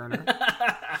Malcolm Turner.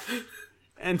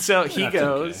 And so he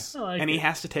goes, and he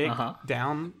has to take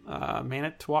down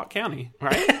Manitowoc County,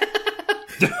 right?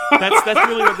 That's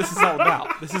really what this is all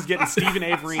about. This is getting Stephen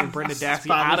Avery and Brendan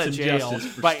Dassey out of jail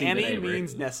by any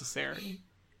means necessary.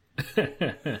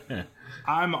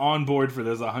 I'm on board for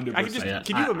this 100%.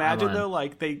 Can you imagine though?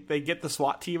 They get the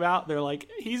SWAT team out. They're like,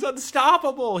 he's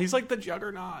unstoppable. He's like the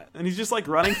Juggernaut, and he's just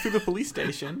running through the police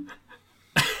station.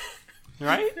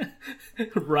 Right?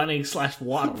 Running /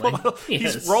 waddling. He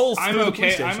rolls through the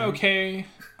police I'm station.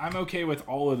 okay with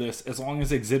all of this as long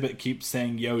as Exhibit keeps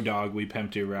saying, "Yo, dog, we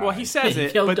pimped your ride." Well, he says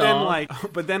it,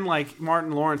 but then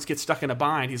Martin Lawrence gets stuck in a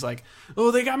bind. He's like, "Oh,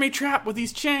 they got me trapped with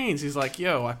these chains." He's like,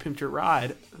 "Yo, I pimped your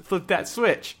ride. Flip that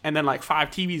switch," and then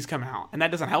 5 TVs come out, and that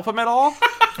doesn't help him at all,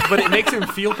 but it makes him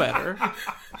feel better.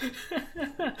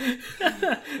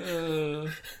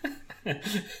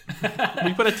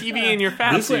 We put a TV in your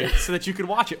fat suit so that you could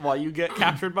watch it while you get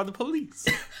captured by the police.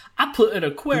 I put an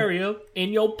aquarium in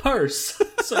your purse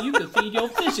so you can feed your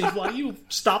fishes while you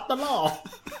stop the law.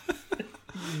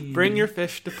 Bring your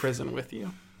fish to prison with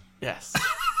you. Yes.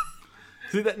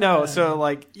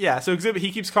 So Exhibit,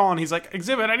 he keeps calling. He's like,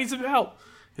 Exhibit, I need some help.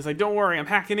 He's like, don't worry, I'm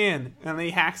hacking in. And then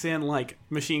he hacks in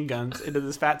machine guns into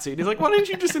this fat suit. He's like, why didn't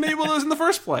you just enable those in the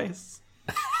first place?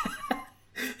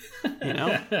 You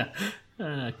know?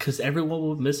 Because everyone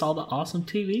would miss all the awesome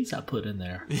TVs I put in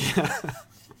there. Yeah.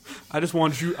 I just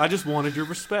wanted your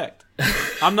respect.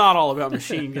 I'm not all about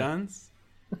machine guns.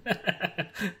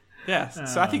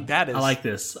 Yes. So I think that is. I like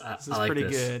this. This is pretty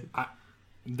good.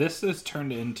 This has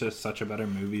turned into such a better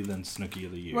movie than Snooki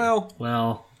of the Year.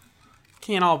 Well,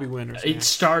 can't all be winners. It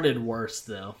started worse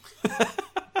though.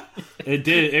 It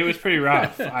did. It was pretty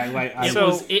rough.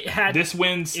 This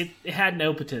wins. It had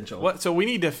no potential. What? So we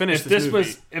need to finish this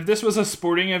movie. If this was a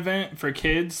sporting event for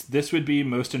kids, this would be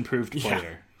most improved player.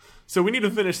 Yeah. So we need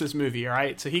to finish this movie, all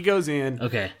right? So he goes in.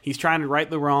 Okay. He's trying to right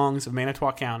the wrongs of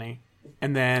Manitowoc County,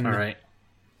 and then all right.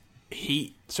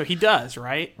 He does,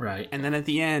 right? Right. And then at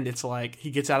the end, it's he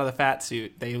gets out of the fat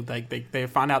suit. They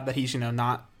find out that he's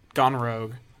not gone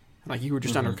rogue. You were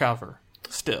just undercover.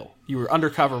 Still, you were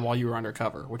undercover while you were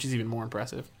undercover, which is even more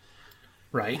impressive.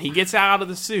 Right. And he gets out of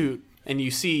the suit, and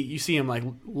you see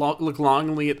him look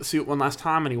longingly at the suit one last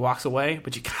time, and he walks away.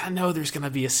 But you kind of know there's going to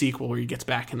be a sequel where he gets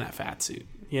back in that fat suit.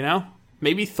 You know,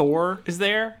 maybe Thor is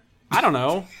there. I don't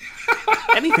know.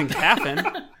 Anything could happen.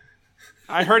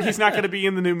 I heard he's not going to be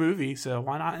in the new movie, so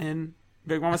why not in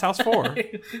Big Mama's House 4?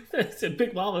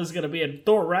 Big Mama's going to be in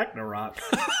Thor Ragnarok.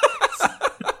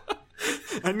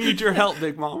 I need your help,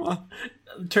 Big Mama.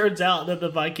 Turns out that the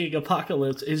Viking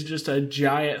apocalypse is just a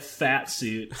giant fat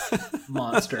suit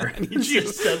monster. I need you.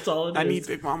 That's all it is. I need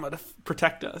Big Mama to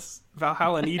protect us.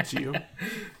 Valhalla needs you.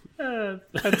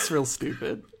 That's real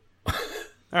stupid.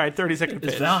 All right, 30-second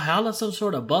pitch. Is Valhalla some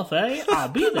sort of buffet? I'll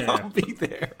be there. I'll be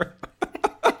there.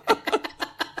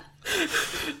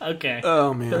 Okay.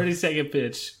 Oh, man. 30-second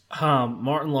pitch.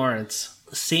 Martin Lawrence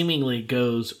seemingly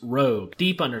goes rogue,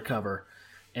 deep undercover,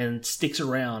 and sticks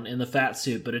around in the fat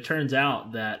suit. But it turns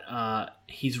out that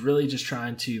he's really just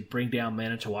trying to bring down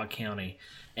Manitowoc County.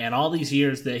 And all these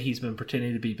years that he's been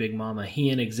pretending to be Big Mama, he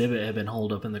and Exhibit have been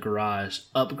holed up in the garage,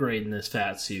 upgrading this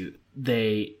fat suit.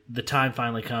 The time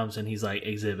finally comes, and he's like,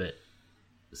 Exhibit,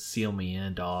 seal me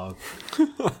in, dog.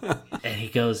 And he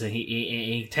goes and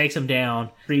he takes him down,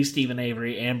 frees Stephen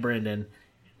Avery and Brendan,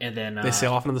 and then They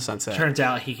sail off into the sunset. turns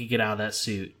out he could get out of that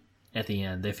suit at the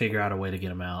end. They figure out a way to get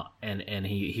him out, and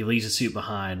he leaves the suit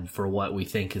behind for what we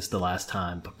think is the last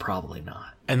time, but probably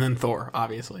not. And then Thor,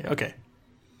 obviously. Okay.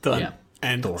 Done. Yeah.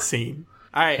 And Thor. scene.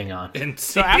 All right. Hang on. And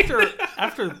So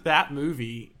after that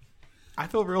movie, I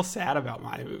feel real sad about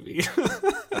my movie.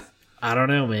 I don't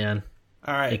know, man.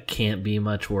 All right. It can't be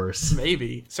much worse.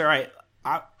 Maybe. So, all right.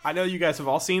 I know you guys have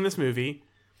all seen this movie.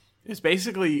 It's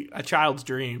basically a child's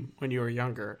dream when you were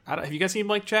younger. Have you guys seen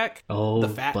Blank Check? Oh, the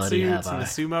fat buddy, suits have and I. the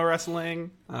sumo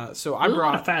wrestling. So I There's a lot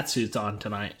brought. of fat suits on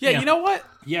tonight. Yeah, you know what?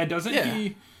 yeah, doesn't Yeah.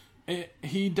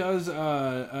 he does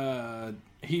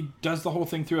he does the whole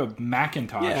thing through a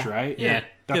Macintosh, Yeah. right? Yeah.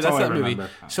 That's That's all I that movie. remember.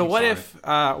 So I'm what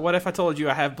sorry. if I told you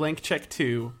I have Blank Check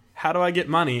 2? How do I get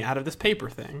money out of this paper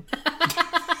thing?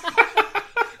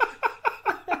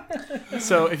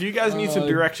 So if you guys need some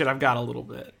direction, I've got a little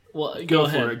bit. Well, Go go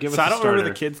for ahead. it. Give us So I a don't starter. remember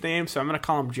the kid's name, so I'm going to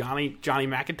call him Johnny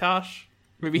McIntosh.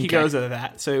 Maybe he Okay. goes into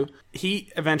that. So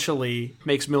he eventually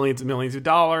makes millions and millions of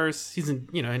dollars. He's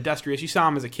industrious. You saw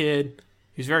him as a kid.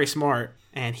 He's very smart,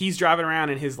 and he's driving around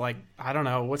in his I don't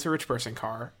know, what's a rich person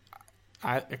car?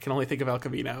 I can only think of El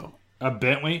Camino. A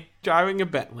Bentley? Driving a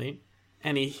Bentley,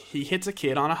 and he hits a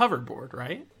kid on a hoverboard,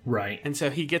 right? Right. And so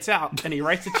he gets out and he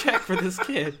writes a check for this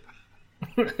kid.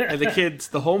 And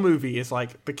the whole movie is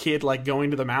the kid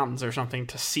going to the mountains or something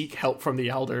to seek help from the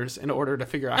elders in order to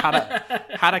figure out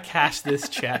how to cash this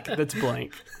check that's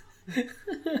blank.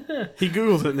 He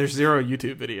Googles it and there's 0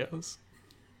 YouTube videos.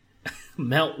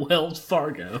 Mount Wells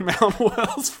Fargo. Mount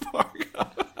Wells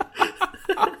Fargo.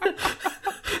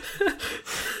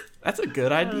 That's a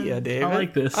good idea, David. I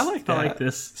like this. I like that. I like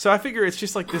this. So I figure it's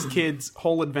just this kid's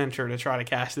whole adventure to try to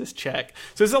cash this check.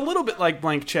 So it's a little bit like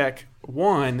Blank Check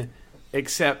 1,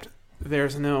 except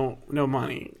there's no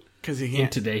money because he In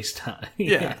can't. today's time.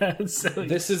 Yeah. So,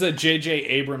 This is a J.J.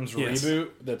 Abrams Yes. reboot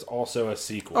that's also a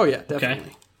sequel. Oh yeah, okay.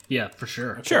 definitely. Yeah, for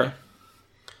sure. Sure.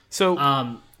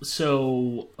 So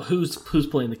So who's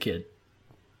playing the kid?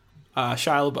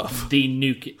 Shia LaBeouf. The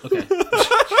new kid. Okay.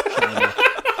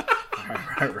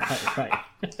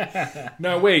 right.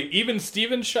 No, wait. Even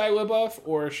Steven Shia LaBeouf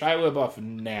or Shia LaBeouf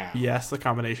now? Yes, the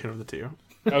combination of the two.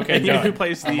 Okay, And you know done. who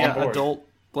plays I'm the on board. adult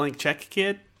Blank Check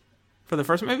kid for the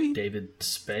first movie? David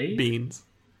Spade? Beans.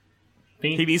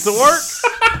 Beans? He needs to work.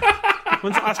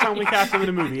 When's the last time we cast him in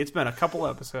a movie? It's been a couple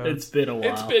episodes. It's been a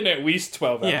while. It's been at least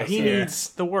 12 Yeah, episodes. he needs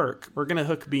the work. We're gonna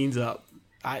hook Beans up.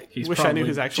 I He's wish I probably knew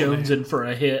his actual jonesing name. for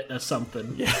a hit or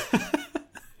something. Yeah.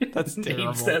 That's terrible.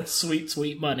 Needs that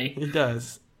sweet money. He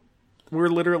does. We're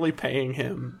literally paying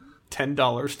him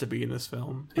 $10 to be in this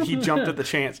film. He jumped at the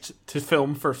chance to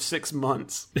film for 6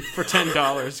 months for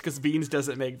 $10 because Beans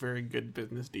doesn't make very good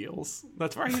business deals.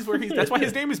 That's why That's why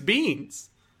his name is Beans.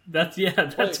 That's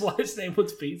why his name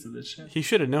was Beans in this show. He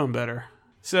should have known better.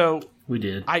 So We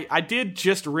did. I did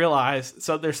just realize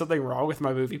there's something wrong with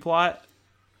my movie plot.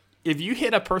 If you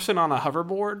hit a person on a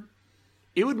hoverboard,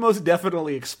 it would most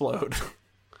definitely explode.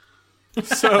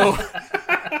 So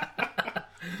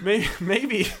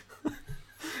maybe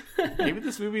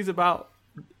this movie's about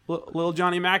little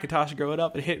Johnny McIntosh growing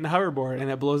up and hitting a hoverboard, and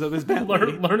it blows up his Bentley.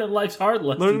 Learning life's hard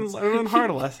lessons. Learning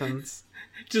hard lessons.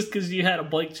 Just because you had a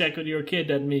blank check when you were a kid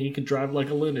doesn't mean you can drive like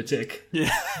a lunatic.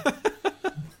 Yeah.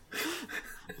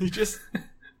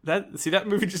 That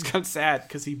movie just got sad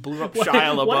because he blew up Shia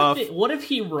LaBeouf. What if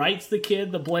he writes the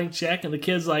kid the blank check and the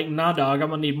kid's like, nah, dog, I'm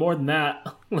going to need more than that.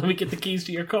 Let me get the keys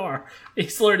to your car.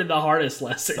 He's learning the hardest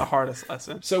lesson. The hardest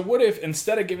lesson. So what if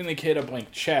instead of giving the kid a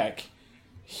blank check,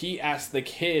 he asked the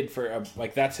kid for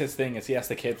that's his thing is he asked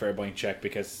the kid for a blank check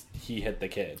because he hit the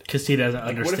kid. Because he doesn't What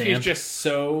understand. if he's just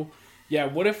so... Yeah,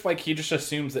 what if he just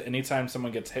assumes that anytime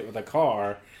someone gets hit with a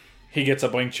car, he gets a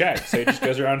blank check, so he just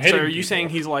goes around hitting So are you people. saying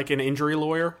he's like an injury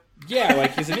lawyer? Yeah,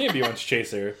 he's an ambulance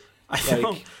chaser. I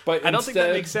don't think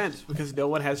that makes sense because no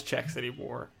one has checks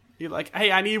anymore. You're like,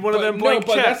 hey, I need one of them blank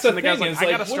but checks. that's the And the guy's thing like, is,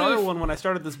 I got a what starter if- one when I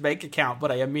started this bank account,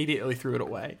 but I immediately threw it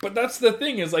away. But that's the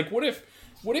thing is, what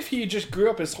if he just grew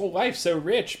up his whole life so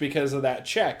rich because of that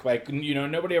check?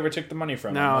 Nobody ever took the money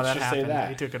from him. No, Let's that just happened. say that.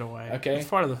 He took it away. Okay. It's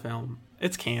part of the film.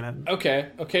 It's canon. Okay,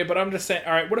 but I'm just saying,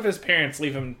 all right, what if his parents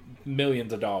leave him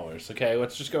millions of dollars. Okay,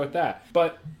 let's just go with that.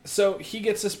 But so he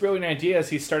gets this brilliant idea as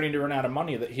he's starting to run out of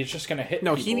money that he's just going to hit.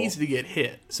 No, people. he needs to get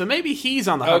hit. So maybe he's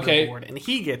on the hoverboard and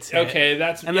he gets hit. Okay,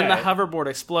 and then the hoverboard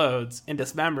explodes and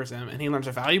dismembers him, and he learns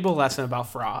a valuable lesson about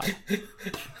fraud.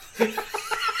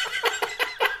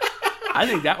 I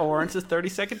think that warrants a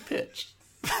 30-second pitch.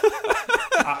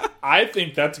 I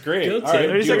think that's great. All right,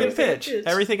 30-second pitch.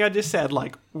 Everything I just said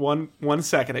like one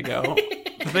second ago.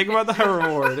 Think about the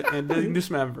hoverboard and being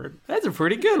dismembered. That's a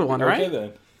pretty good one, right?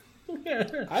 Okay,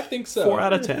 then. I think so. 4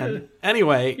 out of 10.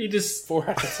 Anyway. You just 4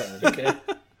 out of 10. Okay.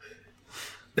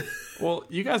 Well,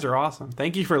 you guys are awesome.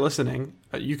 Thank you for listening.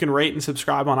 You can rate and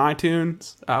subscribe on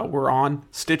iTunes. We're on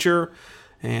Stitcher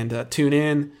and tune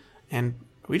in. And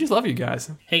we just love you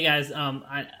guys. Hey guys,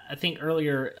 I think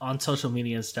earlier on social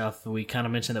media and stuff, we kind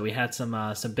of mentioned that we had some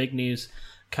big news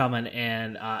coming,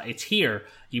 and it's here.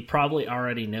 You probably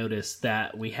already noticed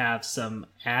that we have some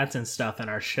ads and stuff in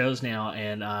our shows now,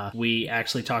 and we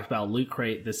actually talked about Loot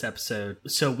Crate this episode.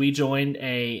 So we joined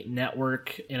a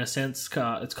network, in a sense.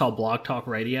 It's called Blog Talk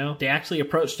Radio. They actually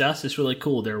approached us. It's really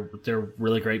cool. They're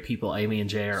really great people. Amy and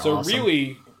Jay are awesome.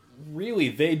 So really,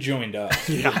 they joined us.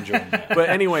 We didn't join them. But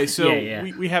anyway, so Yeah.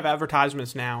 We have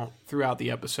advertisements now throughout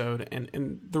the episode,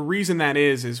 and the reason that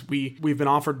is we've been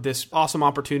offered this awesome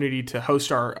opportunity to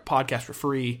host our podcast for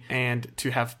free and to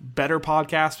have better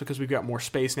podcasts because we've got more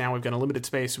space now. We've got a limited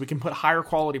space, so we can put higher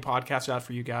quality podcasts out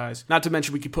for you guys. Not to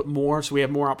mention we could put more, so we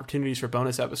have more opportunities for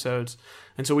bonus episodes.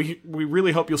 And so we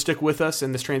really hope you'll stick with us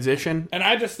in this transition. And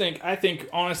I think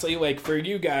honestly, like for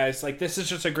you guys, like this is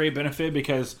just a great benefit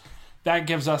because that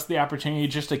gives us the opportunity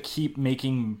just to keep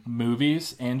making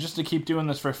movies and just to keep doing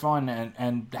this for fun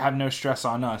and have no stress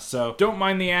on us. So don't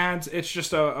mind the ads. It's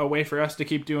just a way for us to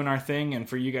keep doing our thing and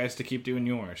for you guys to keep doing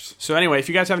yours. So anyway, if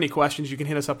you guys have any questions, you can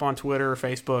hit us up on Twitter or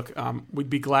Facebook. We'd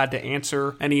be glad to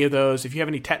answer any of those. If you have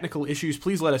any technical issues,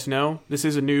 please let us know. This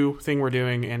is a new thing we're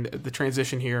doing, and the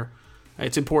transition here,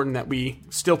 it's important that we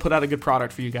still put out a good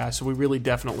product for you guys. So we really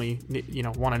definitely,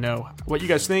 want to know what you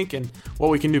guys think and what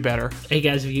we can do better. Hey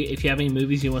guys, if you have any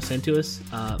movies you want to send to us,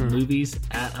 movies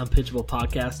at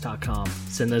unpitchablepodcast.com.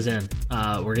 Send those in.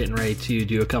 We're getting ready to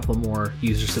do a couple more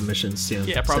user submissions soon.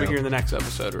 Yeah, probably here in the next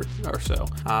episode or so.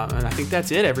 And I think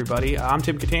that's it, everybody. I'm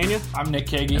Tim Catania. I'm Nick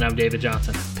Kagi. And I'm David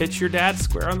Johnson. Pitch your dad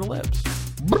square on the lips.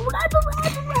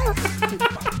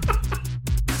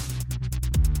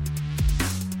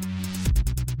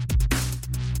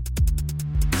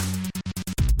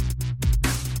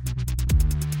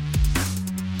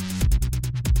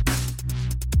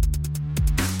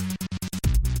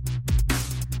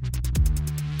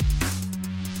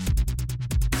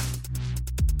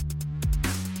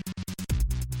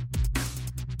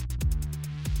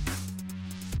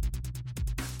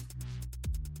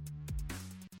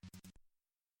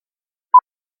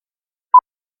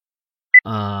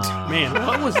 Man,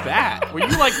 what was that? Were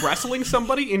you like wrestling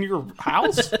somebody in your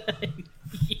house?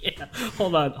 Yeah.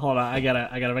 Hold on. I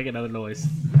gotta make another noise.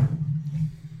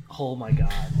 Oh my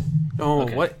god. Oh,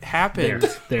 Okay. What happened?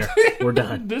 There. We're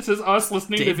done. This is us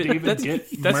listening to David that's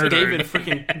get that's murdered. David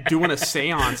freaking doing a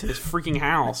seance in his freaking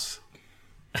house.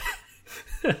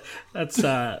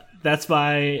 That's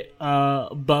my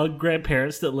bug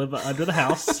grandparents that live under the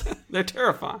house. They're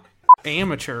terrifying.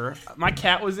 Amateur. My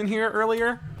cat was in here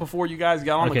earlier before you guys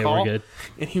got on the call. We're good.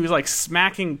 And he was like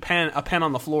smacking a pen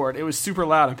on the floor. It was super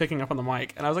loud and picking up on the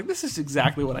mic. And I was like, this is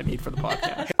exactly what I need for the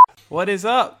podcast. What is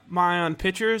up, my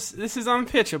unpitchers? This is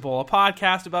Unpitchable, a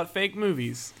podcast about fake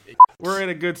movies. We're in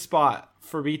a good spot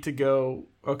for me to go,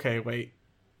 okay, wait.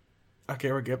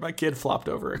 Okay, we're good. My kid flopped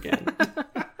over again.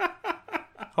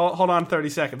 Hold on 30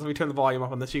 seconds. Let me turn the volume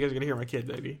up on this. You guys are going to hear my kid,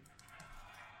 baby.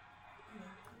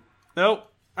 Nope.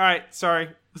 All right, sorry.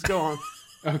 Let's go on.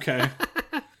 Okay.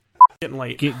 Getting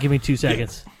late. Give me 2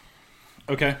 seconds.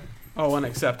 Okay. Oh,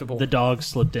 unacceptable. The dog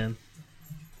slipped in.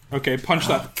 Okay, punch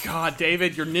that. God,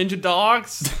 David, your ninja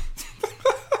dogs.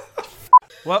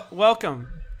 Well, welcome,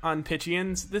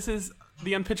 Unpitchians. This is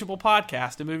the Unpitchable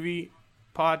Podcast, a movie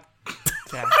podcast.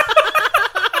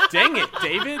 Dang it,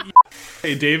 David.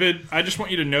 Hey, David, I just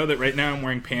want you to know that right now I'm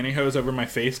wearing pantyhose over my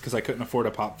face because I couldn't afford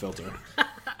a pop filter.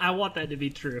 I want that to be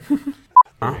true.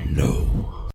 No.